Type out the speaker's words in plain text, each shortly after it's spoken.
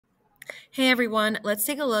Hey everyone, let's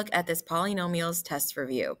take a look at this polynomials test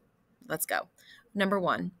review. Let's go. Number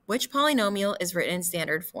 1, which polynomial is written in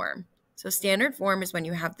standard form? So standard form is when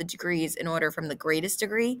you have the degrees in order from the greatest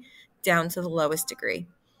degree down to the lowest degree.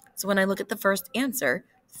 So when I look at the first answer,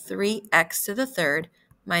 3x to the third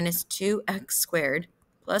minus 2x squared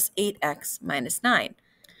plus 8x minus 9.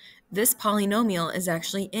 This polynomial is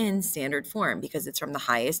actually in standard form because it's from the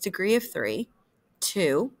highest degree of 3,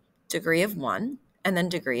 2, degree of 1, and then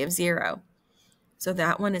degree of 0. So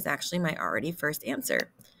that one is actually my already first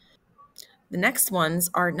answer. The next ones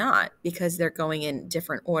are not because they're going in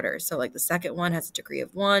different orders. So like the second one has a degree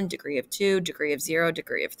of 1, degree of 2, degree of 0,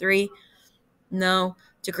 degree of 3. No,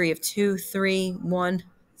 degree of 2, 3, 1,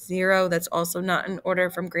 0. That's also not in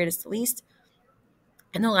order from greatest to least.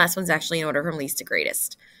 And the last one's actually in order from least to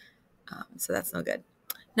greatest. So that's no good.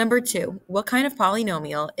 Number 2, what kind of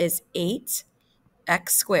polynomial is 8x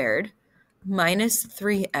squared minus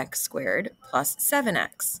 3x squared plus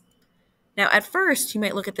 7x? Now, at first, you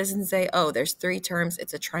might look at this and say, oh, there's 3 terms,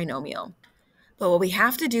 it's a trinomial. But what we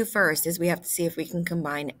have to do first is we have to see if we can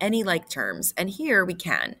combine any like terms. And here we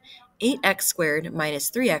can. 8x squared minus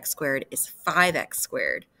 3x squared is 5x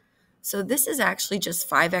squared. So this is actually just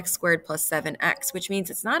 5x squared plus 7x, which means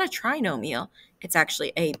it's not a trinomial, it's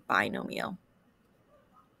actually a binomial.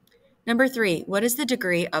 Number 3, what is the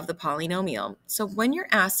degree of the polynomial? So when you're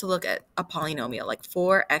asked to look at a polynomial, like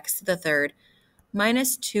 4x to the third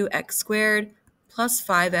minus 2x squared plus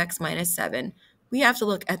 5x minus 7, we have to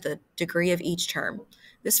look at the degree of each term.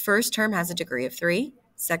 This first term has a degree of 3,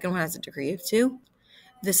 second one has a degree of 2,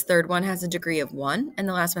 this third one has a degree of 1, and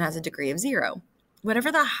the last one has a degree of 0.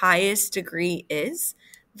 Whatever the highest degree is,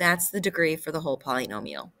 that's the degree for the whole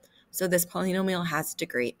polynomial. So this polynomial has a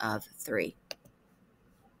degree of 3.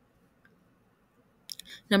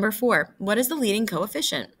 Number 4, what is the leading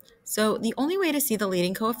coefficient? So the only way to see the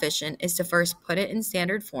leading coefficient is to first put it in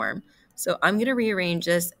standard form. So I'm going to rearrange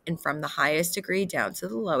this and from the highest degree down to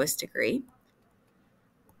the lowest degree.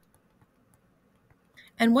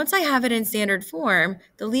 And once I have it in standard form,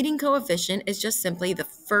 the leading coefficient is just simply the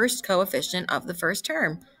first coefficient of the first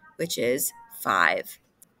term, which is 5.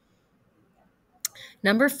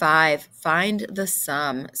 Number 5, find the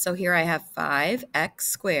sum. So here I have 5x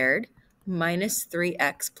squared minus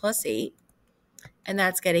 3x plus 8. And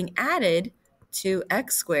that's getting added to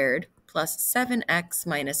x squared plus 7x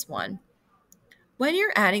minus 1. When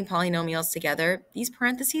you're adding polynomials together, these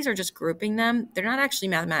parentheses are just grouping them. They're not actually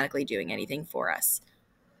mathematically doing anything for us.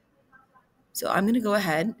 So I'm going to go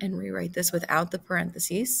ahead and rewrite this without the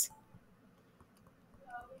parentheses.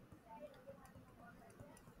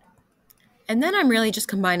 And then I'm really just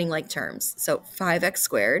combining like terms. So 5x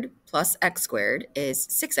squared plus x squared is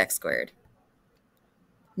 6x squared.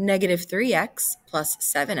 Negative 3x plus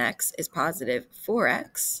 7x is positive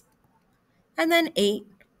 4x. And then 8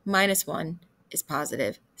 minus 1 is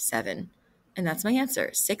positive 7. And that's my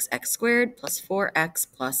answer, 6x squared plus 4x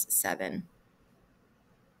plus 7.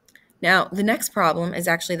 Now, the next problem is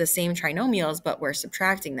actually the same trinomials, but we're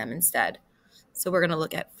subtracting them instead. So we're going to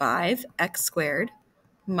look at 5x squared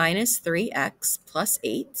minus 3x plus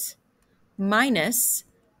 8 minus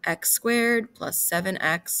x squared plus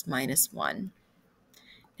 7x minus 1.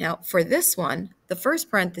 Now, for this one, the first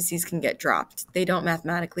parentheses can get dropped. They don't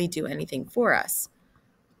mathematically do anything for us.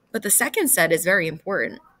 But the second set is very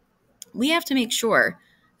important. We have to make sure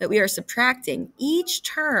that we are subtracting each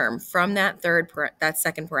term from that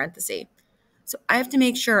second parenthesis. So I have to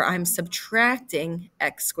make sure I'm subtracting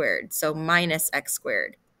x squared, so minus x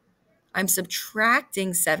squared. I'm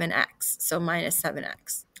subtracting 7x, so minus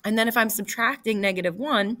 7x. And then if I'm subtracting negative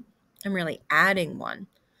 1, I'm really adding 1.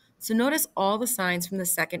 So notice all the signs from the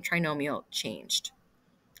second trinomial changed.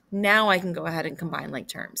 Now I can go ahead and combine like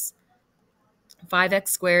terms. 5x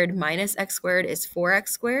squared minus x squared is 4x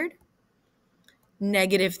squared.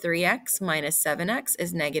 Negative 3x minus 7x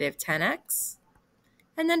is negative 10x.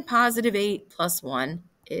 And then positive 8 plus 1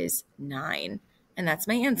 is 9. And that's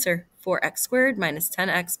my answer, 4x squared minus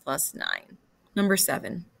 10x plus 9. Number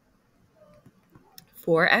 7,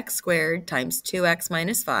 4x squared times 2x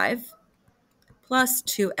minus 5 plus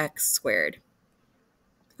 2x squared.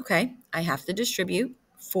 Okay, I have to distribute.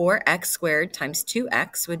 4x squared times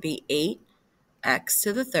 2x would be 8x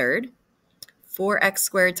to the third. 4x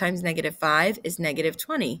squared times negative 5 is negative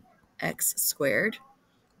 20x squared.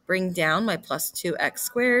 Bring down my plus 2x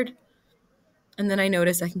squared. And then I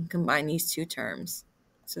notice I can combine these two terms.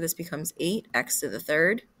 So this becomes 8x to the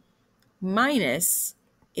third minus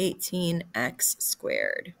 18x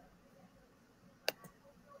squared.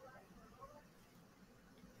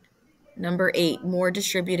 Number 8, more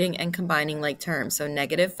distributing and combining like terms. So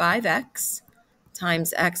negative 5x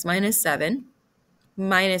times x minus 7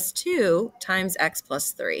 minus 2 times x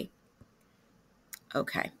plus 3.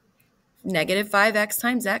 Okay. Negative 5x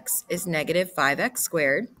times x is negative 5x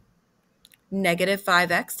squared. Negative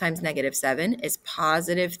 5x times negative 7 is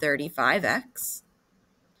positive 35x.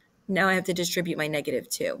 Now I have to distribute my negative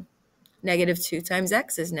 2. Negative 2 times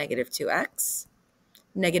x is negative 2x.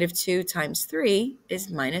 Negative 2 times 3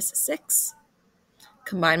 is minus 6.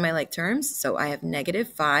 Combine my like terms, so I have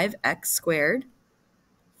negative 5x squared.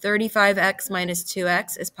 35x minus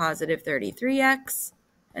 2x is positive 33x,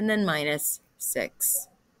 and then minus 6.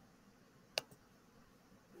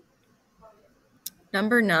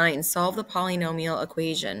 Number 9, solve the polynomial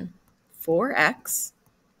equation. 4x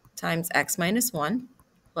times x minus 1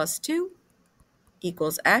 plus 2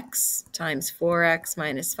 equals x times 4x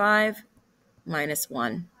minus 5 minus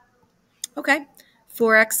 1. Okay,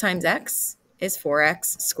 4x times x is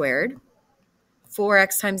 4x squared.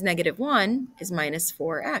 4x times negative 1 is minus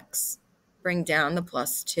 4x. Bring down the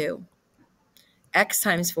plus 2. X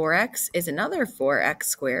times 4x is another 4x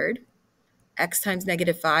squared. X times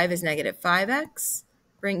negative 5 is negative 5x.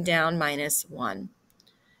 Bring down minus 1.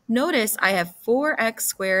 Notice I have 4x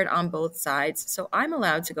squared on both sides, so I'm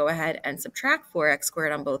allowed to go ahead and subtract 4x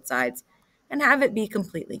squared on both sides and have it be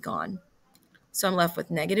completely gone. So I'm left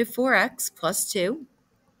with negative 4x plus 2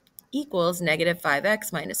 equals negative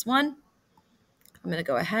 5x minus 1. I'm going to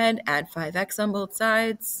go ahead, add 5x on both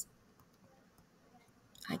sides.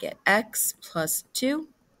 I get x plus 2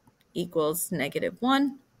 equals negative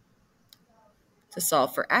 1. To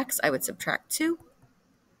solve for x, I would subtract 2.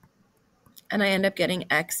 And I end up getting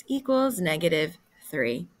x equals negative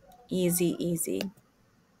 3. Easy, easy.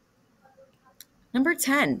 Number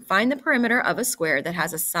 10, find the perimeter of a square that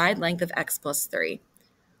has a side length of x plus 3.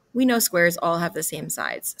 We know squares all have the same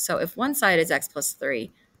sides. So if one side is x plus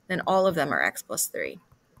 3, then all of them are x plus 3.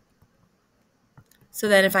 So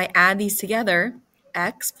then if I add these together,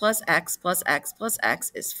 x plus x plus x plus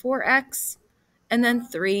x is 4x. And then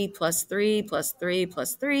 3 plus 3 plus 3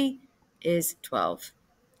 plus 3 is 12.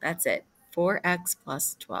 That's it, 4x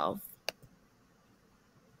plus 12.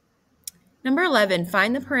 Number 11,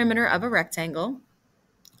 find the perimeter of a rectangle.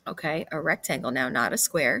 Okay, a rectangle now, not a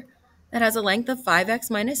square, that has a length of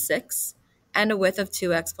 5x minus 6 and a width of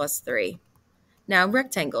 2x plus 3. Now,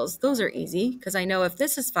 rectangles, those are easy because I know if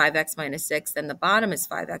this is 5x minus 6, then the bottom is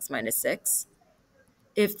 5x minus 6.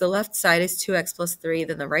 If the left side is 2x plus 3,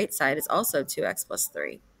 then the right side is also 2x plus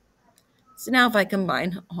 3. So now if I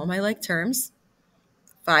combine all my like terms,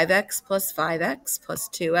 5x plus 5x plus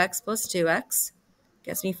 2x plus 2x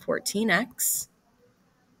gets me 14x.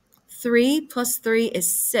 3 plus 3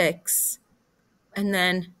 is 6. And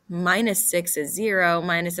then minus 6 is 0.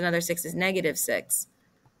 Minus another 6 is negative 6.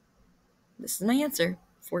 This is my answer,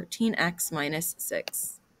 14x minus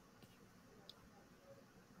 6.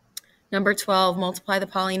 Number 12, multiply the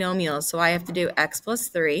polynomials. So I have to do x plus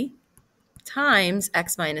 3 times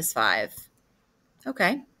x minus 5.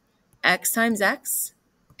 Okay, x times x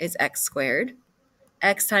is x squared.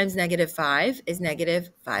 X times negative 5 is negative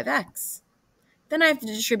 5x. Then I have to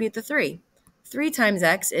distribute the 3. 3 times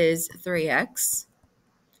x is 3x.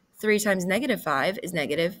 3 times negative 5 is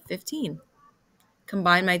negative 15.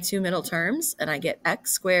 Combine my two middle terms, and I get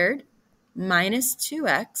x squared minus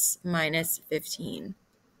 2x minus 15.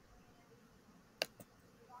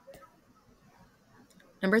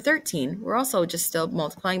 Number 13, we're also just still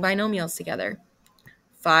multiplying binomials together.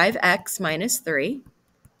 5x minus 3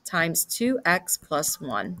 times 2x plus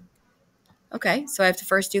 1. Okay, so I have to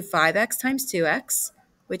first do 5x times 2x,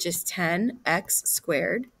 which is 10x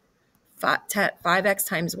squared. 5x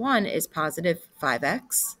times 1 is positive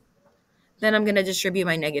 5x. Then I'm going to distribute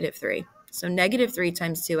my negative 3. So negative 3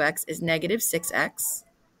 times 2x is negative 6x.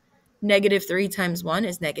 Negative 3 times 1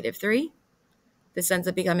 is negative 3. This ends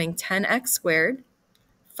up becoming 10x squared.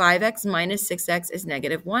 5x minus 6x is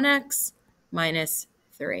negative 1x minus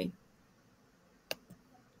 3.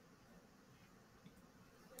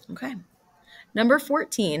 Okay. Number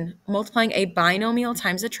 14, multiplying a binomial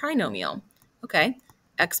times a trinomial. Okay,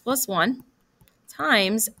 x plus 1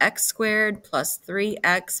 times x squared plus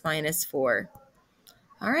 3x minus 4.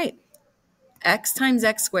 All right, x times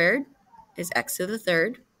x squared is x to the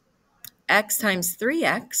third. X times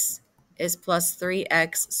 3x is plus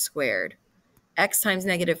 3x squared. X times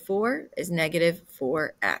negative 4 is negative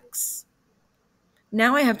 4x.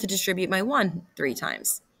 Now I have to distribute my 1 3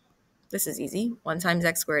 times. This is easy. 1 times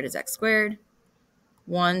x squared is x squared.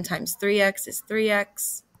 1 times 3x is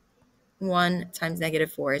 3x. 1 times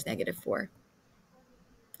negative 4 is negative 4.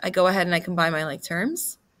 I go ahead and I combine my like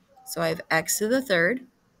terms. So I have x to the third.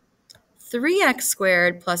 3x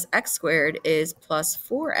squared plus x squared is plus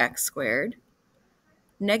 4x squared.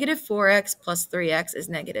 Negative 4x plus 3x is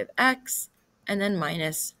negative x, and then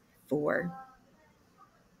minus 4.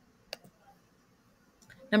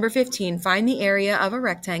 Number 15, find the area of a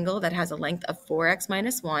rectangle that has a length of 4x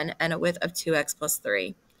minus 1 and a width of 2x plus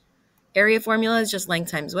 3. Area formula is just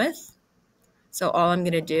length times width. So all I'm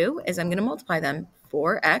going to do is I'm going to multiply them.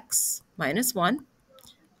 4x minus 1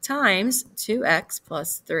 times 2x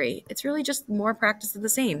plus 3. It's really just more practice of the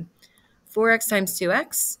same. 4x times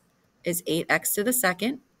 2x is 8x to the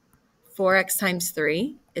second. 4x times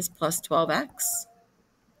 3 is plus 12x.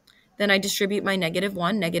 Then I distribute my negative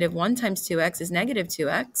 1. Negative 1 times 2x is negative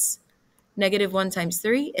 2x. Negative 1 times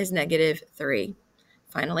 3 is negative 3.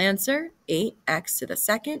 Final answer, 8x to the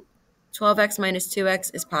second. 12x minus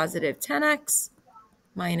 2x is positive 10x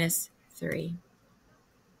minus 3.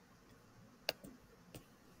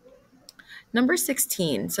 Number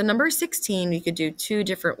 16. So number 16, we could do two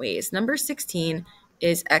different ways. Number 16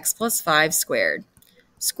 is x plus 5 squared.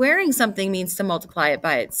 Squaring something means to multiply it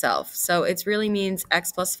by itself. So it really means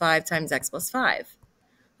x plus 5 times x plus 5.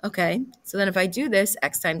 Okay, so then if I do this,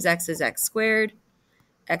 x times x is x squared.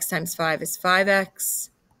 X times 5 is 5x.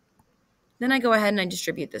 Then I go ahead and I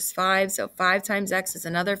distribute this 5. So 5 times x is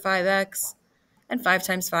another 5x. And 5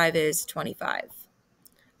 times 5 is 25.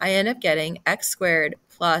 I end up getting x squared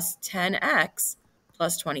plus 10x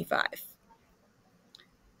plus 25.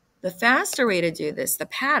 The faster way to do this, the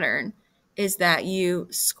pattern, is that you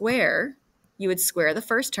would square the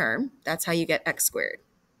first term. That's how you get x squared.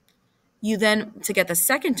 You then, to get the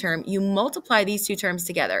second term, you multiply these two terms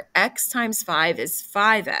together. X times 5 is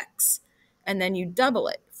 5x. And then you double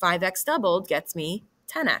it. 5x doubled gets me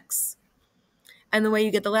 10x. And the way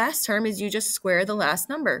you get the last term is you just square the last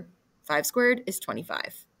number. 5 squared is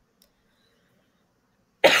 25.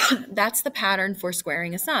 That's the pattern for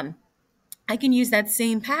squaring a sum. I can use that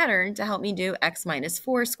same pattern to help me do x minus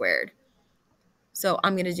 4 squared. So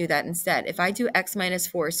I'm going to do that instead. If I do x minus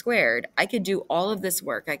 4 squared, I could do all of this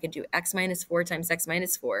work. I could do x minus 4 times x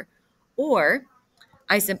minus 4. Or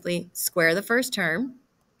I simply square the first term,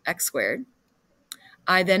 x squared.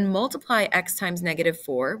 I then multiply x times negative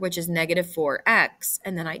 4, which is negative 4x,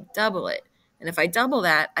 and then I double it. And if I double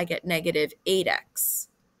that, I get negative 8x.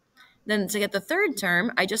 Then to get the third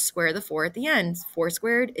term, I just square the 4 at the end. 4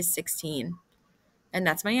 squared is 16. And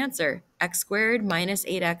that's my answer, x squared minus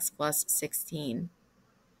 8x plus 16.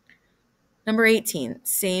 Number 18,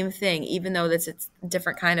 same thing, even though it's a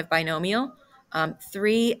different kind of binomial.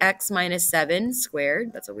 3x minus 7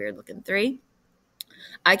 squared, that's a weird looking 3.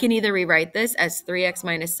 I can either rewrite this as 3x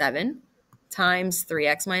minus 7 times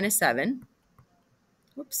 3x minus 7.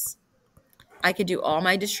 Whoops. I could do all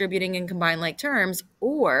my distributing in combined like terms,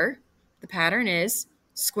 or the pattern is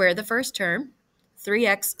square the first term.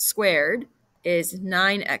 3x squared is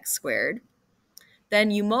 9x squared.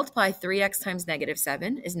 Then you multiply 3x times negative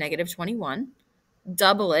 7 is negative 21.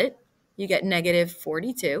 Double it, you get negative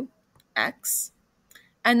 42x.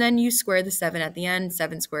 And then you square the 7 at the end.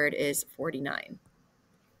 7 squared is 49.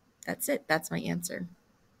 That's it. That's my answer.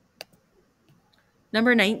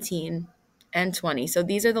 Number 19 and 20. So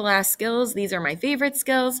these are the last skills. These are my favorite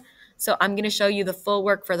skills. So I'm going to show you the full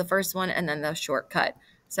work for the first one and then the shortcut.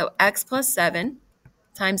 So x plus 7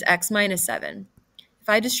 times x minus 7. If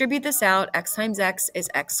I distribute this out, x times x is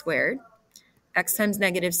x squared. X times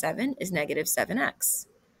negative 7 is negative 7x.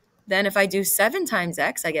 Then if I do 7 times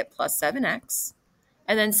x, I get plus 7x.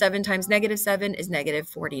 And then 7 times negative 7 is negative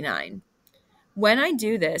 49. When I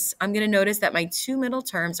do this, I'm going to notice that my two middle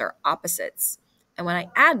terms are opposites. And when I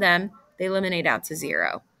add them, they eliminate out to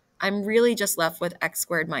 0. I'm really just left with x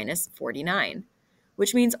squared minus 49,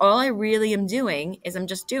 which means all I really am doing is I'm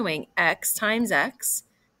just doing x times x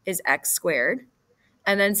is x squared.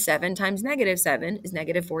 And then 7 times negative 7 is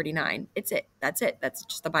negative 49. It's it. That's it. That's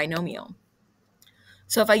just a binomial.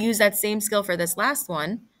 So if I use that same skill for this last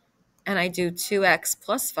one, and I do 2x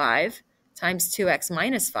plus 5 times 2x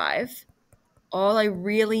minus 5, all I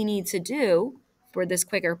really need to do for this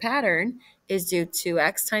quicker pattern is do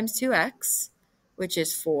 2x times 2x, which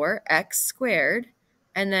is 4x squared,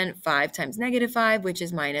 and then 5 times negative 5, which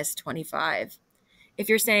is minus 25. If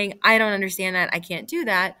you're saying, I don't understand that, I can't do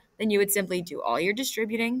that, then you would simply do all your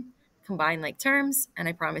distributing, combine like terms, and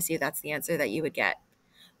I promise you that's the answer that you would get.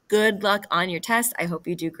 Good luck on your test. I hope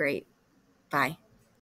you do great. Bye.